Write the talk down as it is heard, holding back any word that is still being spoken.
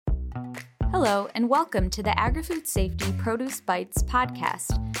Hello, and welcome to the Agri-Food Safety Produce Bites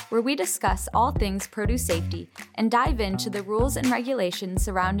podcast, where we discuss all things produce safety and dive into the rules and regulations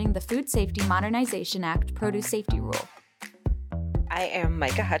surrounding the Food Safety Modernization Act Produce Safety Rule. I am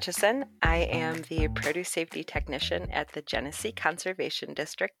Micah Hutchison. I am the Produce Safety Technician at the Genesee Conservation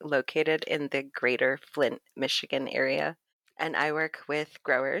District located in the greater Flint, Michigan area. And I work with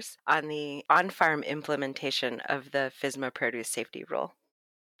growers on the on-farm implementation of the FSMA Produce Safety Rule.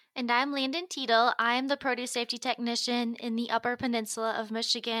 And I'm Landon Teetle. I'm the Produce Safety Technician in the Upper Peninsula of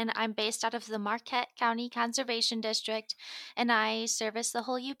Michigan. I'm based out of the Marquette County Conservation District, and I service the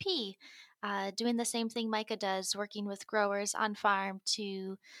whole UP, doing the same thing Micah does, working with growers on farm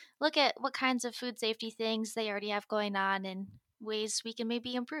to look at what kinds of food safety things they already have going on and ways we can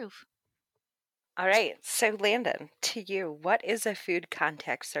maybe improve. All right, so Landon, to you, what is a food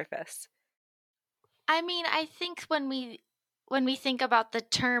contact surface? I think when we think about the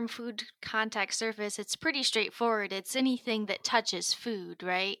term food contact surface, it's pretty straightforward. It's anything that touches food,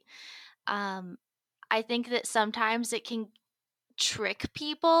 right? I think that sometimes it can trick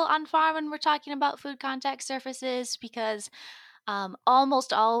people on farm when we're talking about food contact surfaces because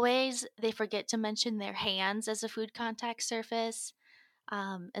almost always they forget to mention their hands as a food contact surface.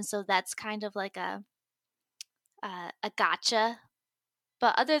 And so that's kind of like a gotcha.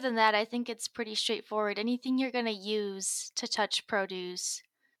 But other than that, I think it's pretty straightforward. Anything you're going to use to touch produce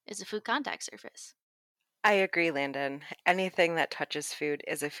is a food contact surface. I agree, Landon. Anything that touches food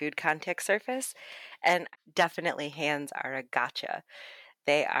is a food contact surface, and definitely hands are a gotcha.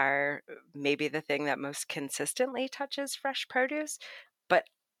 They are maybe the thing that most consistently touches fresh produce, but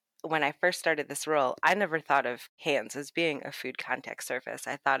when I first started this role, I never thought of hands as being a food contact surface.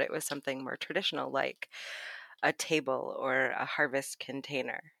 I thought it was something more traditional like a table or a harvest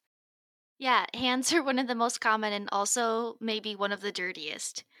container. Yeah, hands are one of the most common and also maybe one of the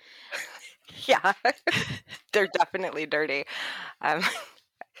dirtiest. Yeah, they're definitely dirty.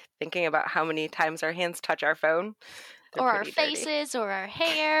 Thinking about how many times our hands touch our phone. Or our faces, or our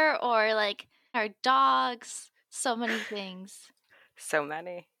hair, or like our dogs. So many things. So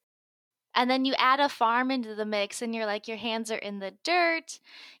many. And then you add a farm into the mix and you're like, your hands are in the dirt.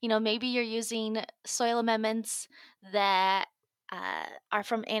 You know, maybe you're using soil amendments that are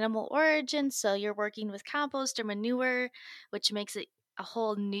from animal origin. So you're working with compost or manure, which makes it a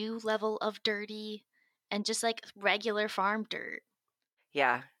whole new level of dirty and just like regular farm dirt.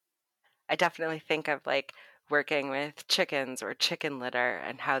 Yeah. I definitely think of like working with chickens or chicken litter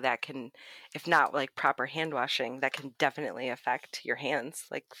and how that can, if not like proper hand washing, that can definitely affect your hands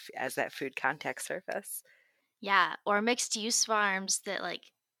like as that food contact surface. Yeah, or mixed use farms that like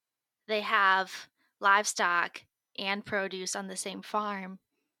they have livestock and produce on the same farm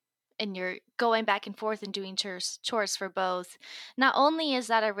and you're going back and forth and doing chores for both. Not only is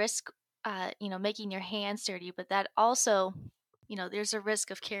that a risk, making your hands dirty, but that also, there's a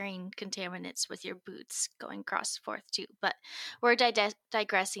risk of carrying contaminants with your boots going across and forth too. But we're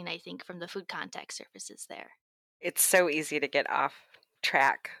digressing, I think, from the food contact surfaces there. It's so easy to get off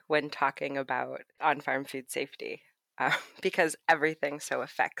track when talking about on-farm food safety because everything so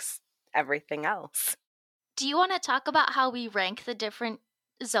affects everything else. Do you want to talk about how we rank the different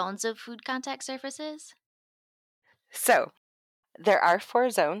zones of food contact surfaces? So there are 4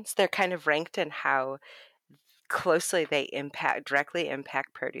 zones. They're kind of ranked in how closely they directly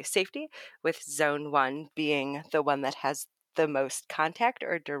impact produce safety, with zone 1 being the one that has the most contact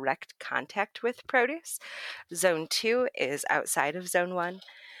or direct contact with produce. Zone 2 is outside of zone 1.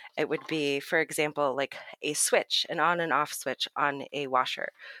 It would be, for example, like a switch, an on and off switch on a washer,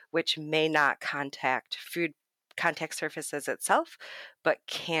 which may not contact food contact surfaces itself, but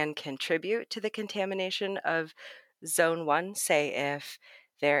can contribute to the contamination of zone 1. Say if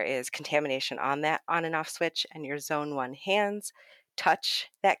there is contamination on that on and off switch and your zone 1 hands touch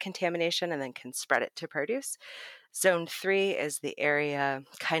that contamination and then can spread it to produce. Zone 3 is the area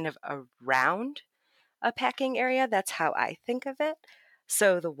kind of around a packing area. That's how I think of it.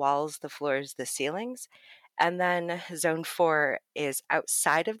 So the walls, the floors, the ceilings. And then zone 4 is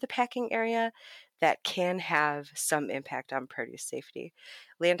outside of the packing area that can have some impact on produce safety.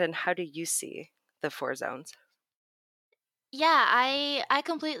 Landon, how do you see the 4 zones? Yeah, I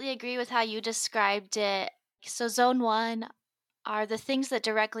completely agree with how you described it. So zone 1 are the things that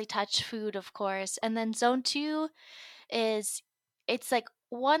directly touch food, of course. And then zone 2 it's like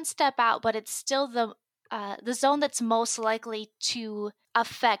one step out, but it's still the zone that's most likely to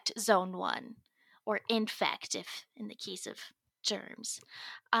affect zone 1 or infect, if in the case of germs.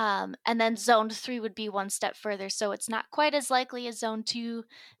 And then zone 3 would be one step further. So it's not quite as likely as zone 2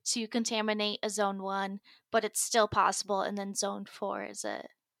 to contaminate a zone 1, but it's still possible. And then zone 4 is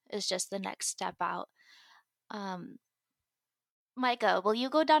is just the next step out. Micah, will you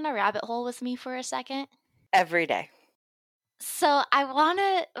go down a rabbit hole with me for a second? Every day. So I want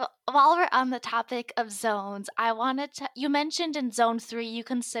to, while we're on the topic of zones, I wanted to, you mentioned in zone 3, you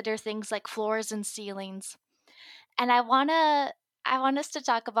consider things like floors and ceilings. And I want us to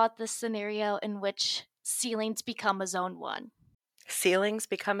talk about the scenario in which ceilings become a zone 1. Ceilings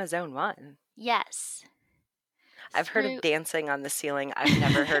become a zone 1. Yes. I've heard of dancing on the ceiling. I've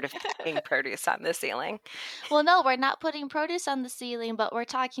never heard of putting produce on the ceiling. Well, no, we're not putting produce on the ceiling, but we're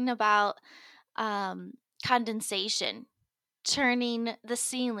talking about condensation, turning the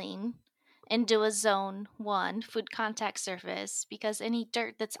ceiling into a zone 1 food contact surface, because any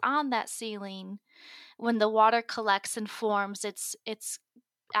dirt that's on that ceiling, when the water collects and forms, it's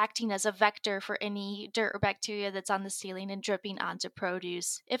acting as a vector for any dirt or bacteria that's on the ceiling and dripping onto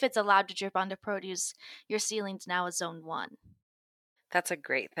produce. If it's allowed to drip onto produce, your ceiling's now a zone 1. That's a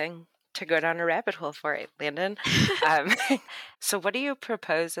great thing to go down a rabbit hole for it, Landon. So what do you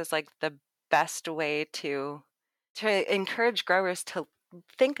propose as like the best way to encourage growers to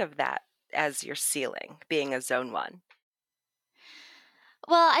think of that as your ceiling being a zone 1?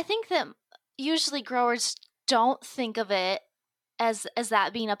 Well, I think that usually growers don't think of it as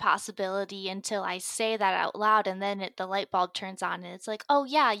that being a possibility until I say that out loud, and then the light bulb turns on and it's like, oh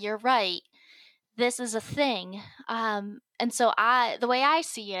yeah, you're right, this is a thing. And so the way I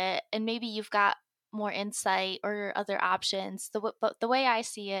see it, and maybe you've got more insight or other options, but the way I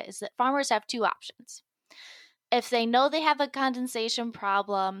see it is that farmers have 2 options. If they know they have a condensation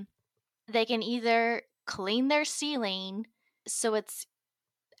problem, they can either clean their ceiling so it's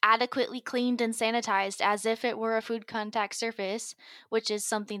adequately cleaned and sanitized as if it were a food contact surface, which is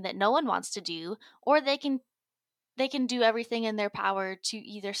something that no one wants to do, or they can do everything in their power to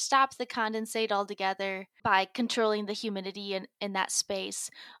either stop the condensate altogether by controlling the humidity in that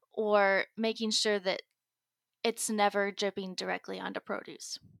space, or making sure that it's never dripping directly onto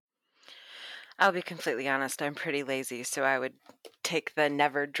produce. I'll be completely honest, I'm pretty lazy, so I would take the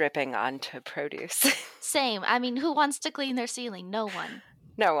never dripping onto produce. Same. I mean, who wants to clean their ceiling? No one.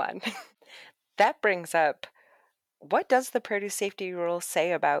 No one. That brings up, what does the produce safety rule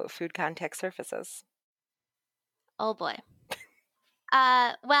say about food contact surfaces? Oh boy.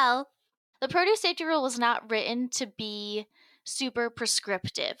 Well, the produce safety rule was not written to be super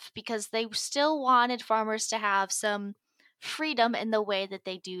prescriptive because they still wanted farmers to have some freedom in the way that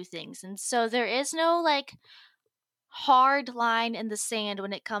they do things. And so there is no like hard line in the sand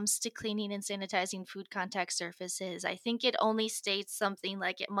when it comes to cleaning and sanitizing food contact surfaces. I think it only states something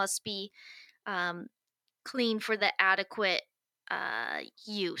like it must be clean for the adequate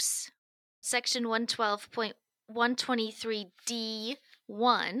use. Section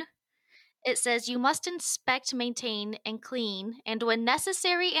 112.123D1, it says you must inspect, maintain, and clean, and when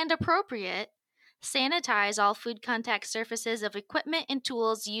necessary and appropriate, sanitize all food contact surfaces of equipment and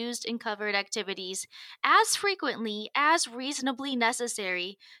tools used in covered activities as frequently as reasonably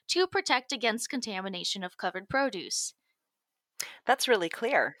necessary to protect against contamination of covered produce. That's really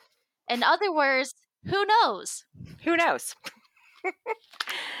clear. In other words, who knows? Who knows?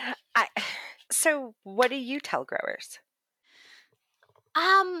 So what do you tell growers?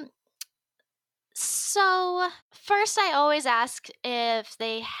 So first I always ask if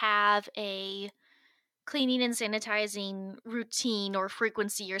they have a cleaning and sanitizing routine or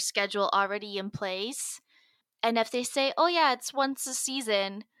frequency or schedule already in place. And if they say, oh yeah, it's once a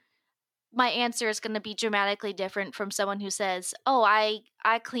season, my answer is going to be dramatically different from someone who says, oh, I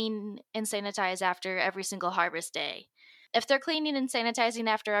clean and sanitize after every single harvest day. If they're cleaning and sanitizing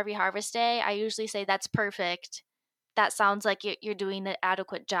after every harvest day, I usually say that's perfect. That sounds like you're doing an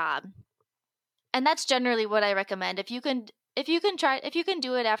adequate job. And that's generally what I recommend. If you can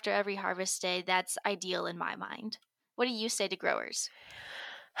do it after every harvest day, that's ideal in my mind. What do you say to growers?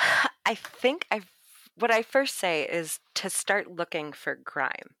 I think what I first say is to start looking for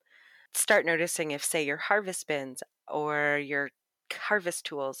grime. Start noticing if, say, your harvest bins or your harvest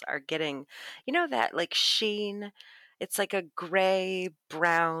tools are getting, that like sheen. It's like a gray,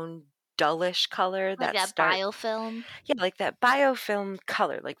 brown, dullish color. Like that biofilm? Yeah, like that biofilm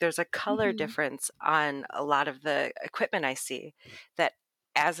color. Like there's a color difference on a lot of the equipment I see that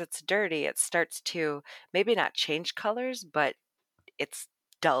as it's dirty, it starts to maybe not change colors, but it's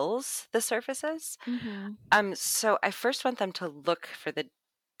dulls the surfaces. So I first want them to look for the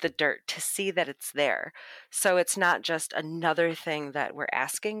dirt to see that it's there. So it's not just another thing that we're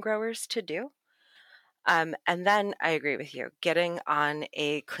asking growers to do. And then I agree with you. Getting on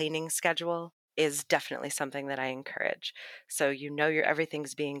a cleaning schedule is definitely something that I encourage. So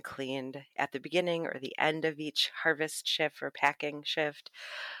everything's being cleaned at the beginning or the end of each harvest shift or packing shift.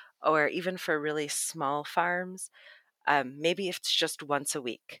 or even for really small farms, maybe if it's just once a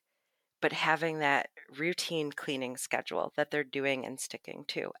week, but having that routine cleaning schedule that they're doing and sticking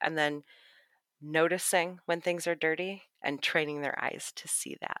to, and then noticing when things are dirty and training their eyes to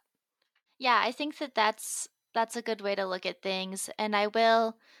see that. Yeah, I think that that's a good way to look at things, and I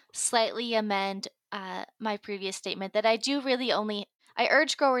will slightly amend my previous statement that I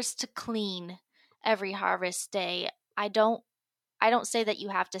urge growers to clean every harvest day. I don't say that you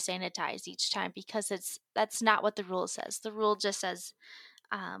have to sanitize each time because that's not what the rule says. The rule just says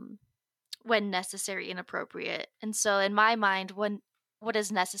um, when necessary and appropriate. And so in my mind, what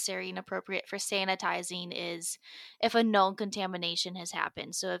is necessary and appropriate for sanitizing is if a known contamination has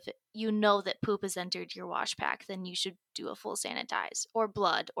happened. So if you know that poop has entered your wash pack, then you should do a full sanitize, or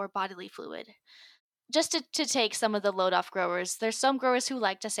blood or bodily fluid. Just to take some of the load off growers. There's some growers who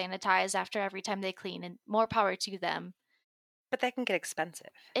like to sanitize after every time they clean, and more power to them. But that can get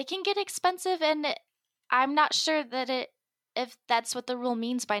expensive. It can get expensive, and I'm not sure that if that's what the rule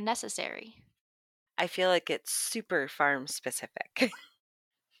means by necessary. I feel like it's super farm specific.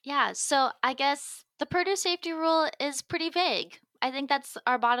 Yeah, so I guess the produce safety rule is pretty vague. I think that's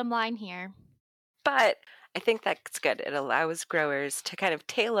our bottom line here. But I think that's good. It allows growers to kind of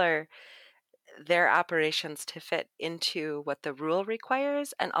tailor their operations to fit into what the rule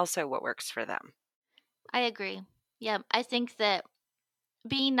requires and also what works for them. I agree. Yeah, I think that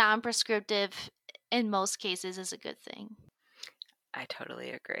being non prescriptive in most cases is a good thing. I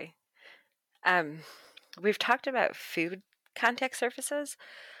totally agree. We've talked about food contact surfaces.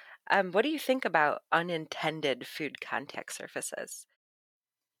 What do you think about unintended food contact surfaces?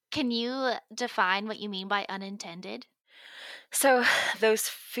 Can you define what you mean by unintended? So, those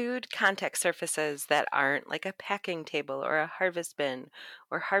food contact surfaces that aren't like a packing table or a harvest bin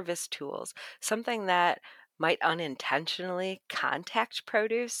or harvest tools, something that might unintentionally contact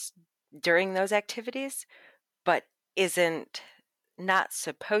produce during those activities, but isn't not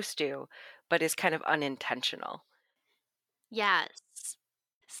supposed to, but is kind of unintentional. Yes.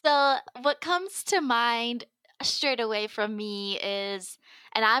 So, what comes to mind straight away from me is,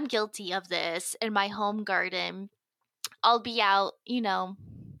 and I'm guilty of this in my home garden, I'll be out,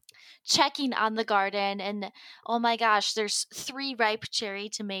 checking on the garden, and oh my gosh, there's 3 ripe cherry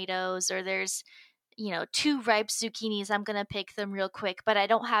tomatoes, or there's, 2 ripe zucchinis. I'm going to pick them real quick, but I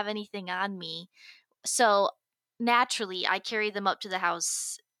don't have anything on me. So naturally, I carry them up to the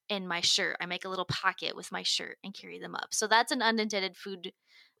house in my shirt. I make a little pocket with my shirt and carry them up. So that's an unintended food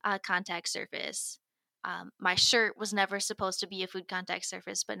contact surface. My shirt was never supposed to be a food contact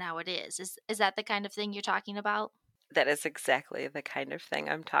surface, but now it is. Is that the kind of thing you're talking about? That is exactly the kind of thing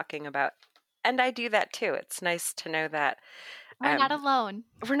I'm talking about. And I do that too. It's nice to know that We're not alone.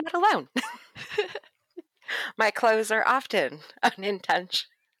 we're not alone. My clothes are often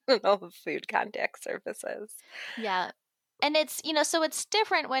unintentional food contact surfaces. Yeah. And it's, so it's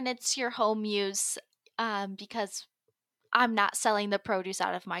different when it's your home use because I'm not selling the produce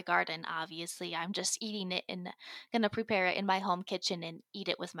out of my garden, obviously. I'm just eating it and going to prepare it in my home kitchen and eat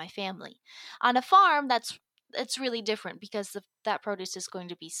it with my family. On a farm, it's really different because that produce is going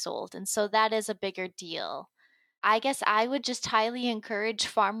to be sold. And so that is a bigger deal. I guess I would just highly encourage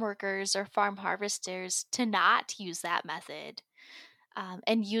farm workers or farm harvesters to not use that method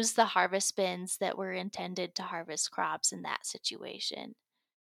and use the harvest bins that were intended to harvest crops in that situation.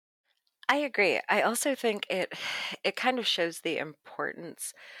 I agree. I also think it kind of shows the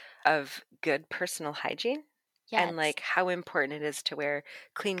importance of good personal hygiene and Yes, like how important it is to wear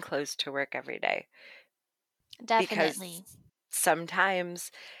clean clothes to work every day. definitely. Because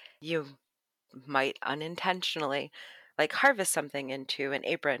sometimes you might unintentionally like harvest something into an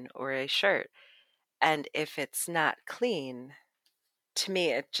apron or a shirt, and if it's not clean, to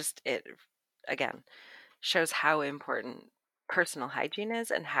me it again shows how important personal hygiene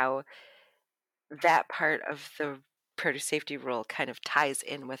is and how that part of the produce safety rule kind of ties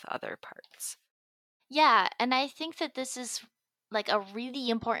in with other parts. Yeah, and I think that this is like a really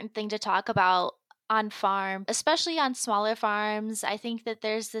important thing to talk about on farm, especially on smaller farms. I think that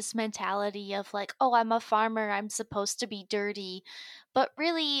there's this mentality of like, oh, I'm a farmer, I'm supposed to be dirty. But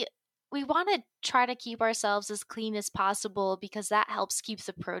really, we want to try to keep ourselves as clean as possible because that helps keep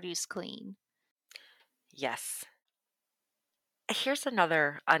the produce clean. Yes. Here's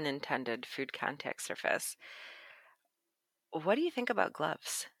another unintended food contact surface. What do you think about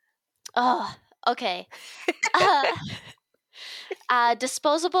gloves? Oh, okay.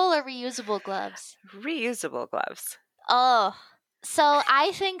 Disposable or reusable gloves? Reusable gloves. Oh, so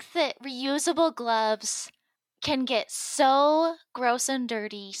I think that reusable gloves can get so gross and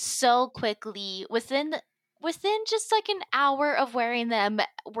dirty so quickly within just like an hour of wearing them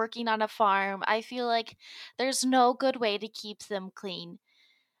working on a farm, I feel like there's no good way to keep them clean.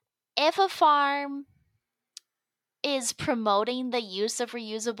 If a farm is promoting the use of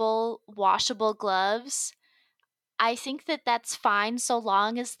reusable, washable gloves, I think that that's fine so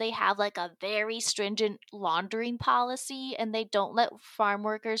long as they have like a very stringent laundering policy and they don't let farm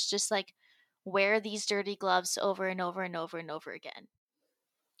workers just like wear these dirty gloves over and over and over and over again.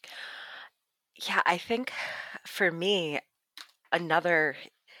 Yeah, I think for me, another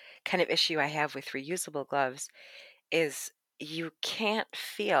kind of issue I have with reusable gloves is you can't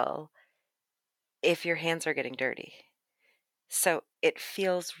feel if your hands are getting dirty. So it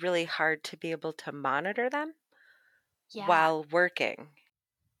feels really hard to be able to monitor them Yeah. while working.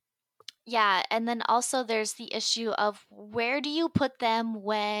 Yeah, and then also there's the issue of where do you put them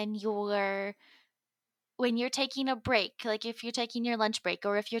when you're taking a break, like if you're taking your lunch break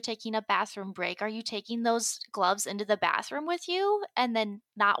or if you're taking a bathroom break, are you taking those gloves into the bathroom with you and then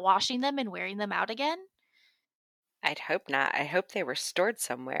not washing them and wearing them out again? I'd hope not. I hope they were stored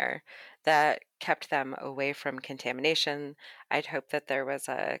somewhere that kept them away from contamination. I'd hope that there was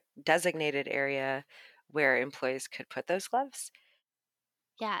a designated area where employees could put those gloves.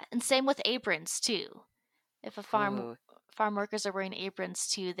 Yeah, and same with aprons too. If a Ooh, farm workers are wearing aprons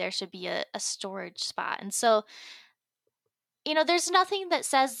too, there should be a storage spot. And so, there's nothing that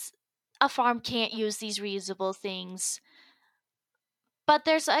says a farm can't use these reusable things. But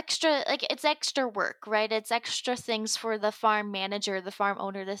there's extra, like, it's extra work, right? It's extra things for the farm manager, the farm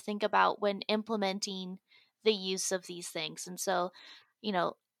owner to think about when implementing the use of these things. And so, you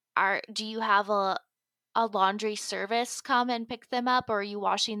know, do you have a laundry service come and pick them up, or are you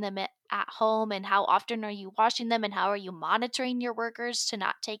washing them at home? And how often are you washing them? And how are you monitoring your workers to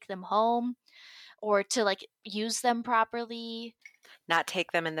not take them home or to like use them properly? not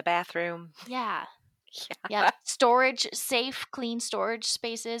take them in the bathroom. Yeah. Yeah. Yep. Storage, safe, clean storage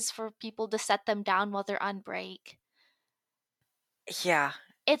spaces for people to set them down while they're on break. Yeah.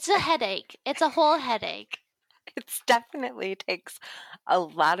 It's a headache. It's a whole headache. It definitely takes a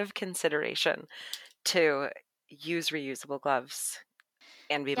lot of consideration to use reusable gloves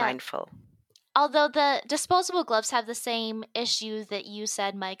and be Yeah. mindful. Although the disposable gloves have the same issue that you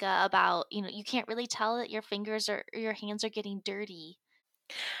said, Micah, about, you can't really tell that your fingers or your hands are getting dirty.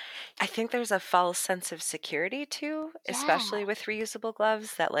 I think there's a false sense of security too, Yeah. especially with reusable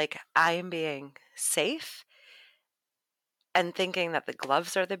gloves, that like I am being safe and thinking that the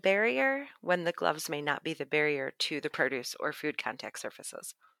gloves are the barrier when the gloves may not be the barrier to the produce or food contact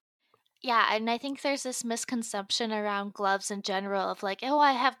surfaces. Yeah, and I think there's this misconception around gloves in general of like, oh,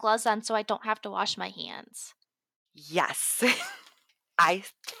 I have gloves on so I don't have to wash my hands. Yes. I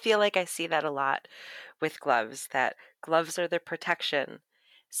feel like I see that a lot with gloves, that gloves are the protection,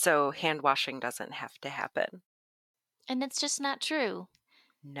 so hand washing doesn't have to happen. And it's just not true.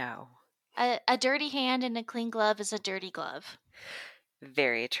 No. A dirty hand and a clean glove is a dirty glove.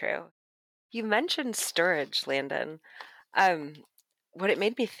 Very true. You mentioned storage, Landon. Um, what it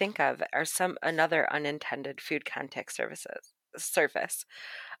made me think of are another unintended food contact surface,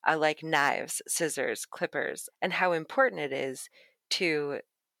 like knives, scissors, clippers, and how important it is to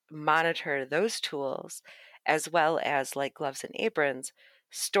monitor those tools as well as like gloves and aprons,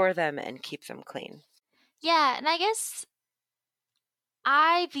 store them and keep them clean. Yeah, and I guess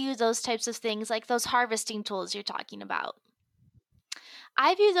I view those types of things like those harvesting tools you're talking about.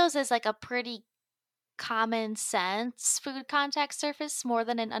 I view those as like a pretty common sense food contact surface more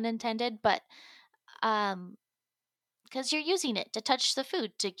than an unintended, but because you're using it to touch the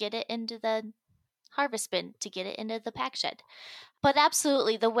food to get it into the harvest bin, to get it into the pack shed. But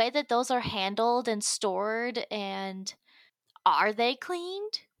absolutely, the way that those are handled and stored, and are they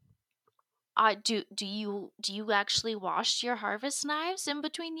cleaned? Do you actually wash your harvest knives in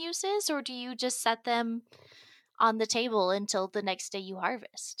between uses, or do you just set them on the table until the next day you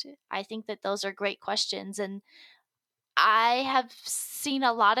harvest? I think that those are great questions, and I have seen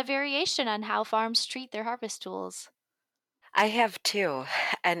a lot of variation on how farms treat their harvest tools. I have too.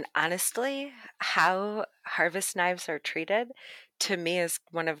 And honestly, how harvest knives are treated to me is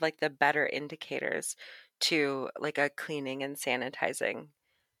one of like the better indicators to like a cleaning and sanitizing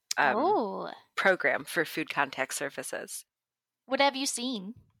Oh, program for food contact surfaces. what have you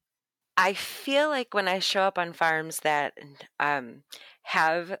seen? I feel like when I show up on farms that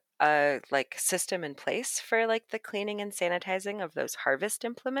have a like system in place for like the cleaning and sanitizing of those harvest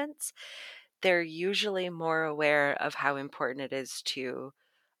implements, they're usually more aware of how important it is to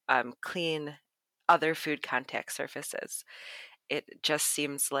clean other food contact surfaces. It just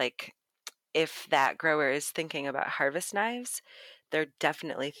seems like if that grower is thinking about harvest knives, they're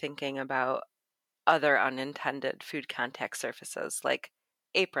definitely thinking about other unintended food contact surfaces like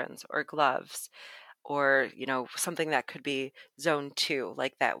aprons or gloves, or, something that could be zone 2,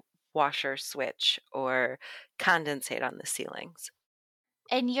 like that washer switch or condensate on the ceilings.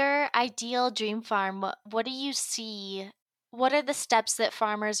 In your ideal dream farm, what do you see? What are the steps that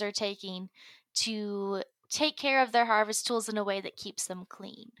farmers are taking to take care of their harvest tools in a way that keeps them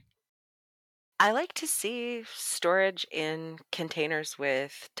clean? I like to see storage in containers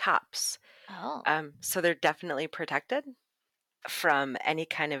with tops. Oh, So they're definitely protected from any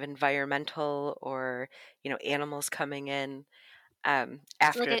kind of environmental or, animals coming in so like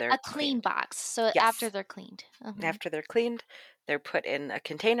after a they're clean cleaned. box. So after Yes. they're cleaned. After they're cleaned, they're put in a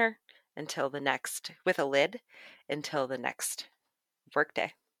container with a lid until the next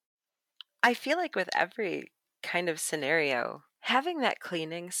workday. I feel like with every kind of scenario, having that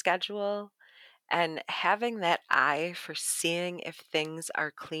cleaning schedule and having that eye for seeing if things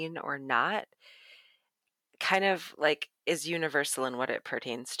are clean or not kind of like is universal in what it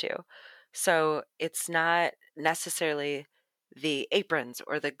pertains to. So it's not necessarily the aprons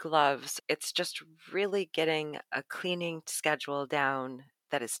or the gloves. It's just really getting a cleaning schedule down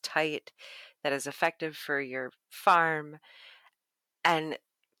that is tight, that is effective for your farm, and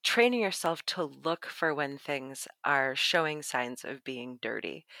training yourself to look for when things are showing signs of being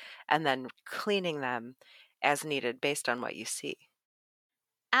dirty and then cleaning them as needed based on what you see.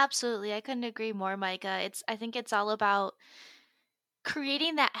 Absolutely. I couldn't agree more, Micah. I think it's all about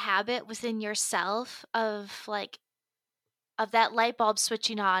creating that habit within yourself of that light bulb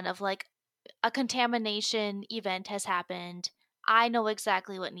switching on of like a contamination event has happened. I know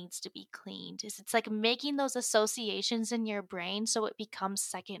exactly what needs to be cleaned. It's like making those associations in your brain so it becomes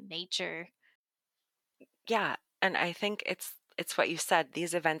second nature. Yeah, and I think it's what you said.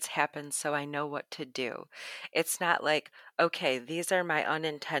 These events happen so I know what to do. It's not like, okay, these are my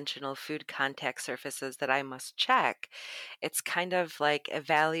unintentional food contact surfaces that I must check. It's kind of like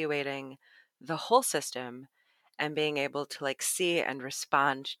evaluating the whole system and being able to like see and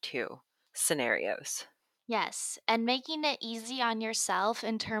respond to scenarios. Yes, and making it easy on yourself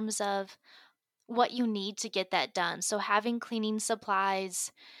in terms of what you need to get that done. So having cleaning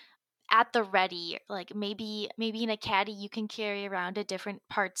supplies at the ready, like maybe in a caddy you can carry around at different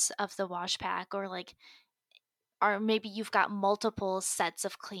parts of the wash pack, or maybe you've got multiple sets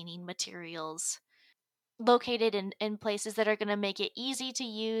of cleaning materials located in places that are going to make it easy to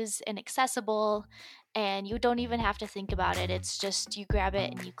use and accessible, and you don't even have to think about it. It's just you grab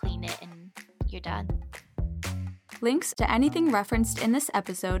it and you clean it and you're done. Links to anything referenced in this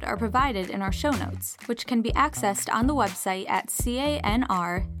episode are provided in our show notes, which can be accessed on the website at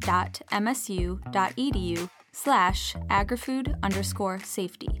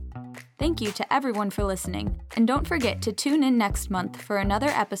canr.msu.edu/agrifood_safety. Thank you to everyone for listening, and don't forget to tune in next month for another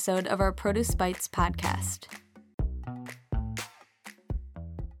episode of our Produce Bites podcast.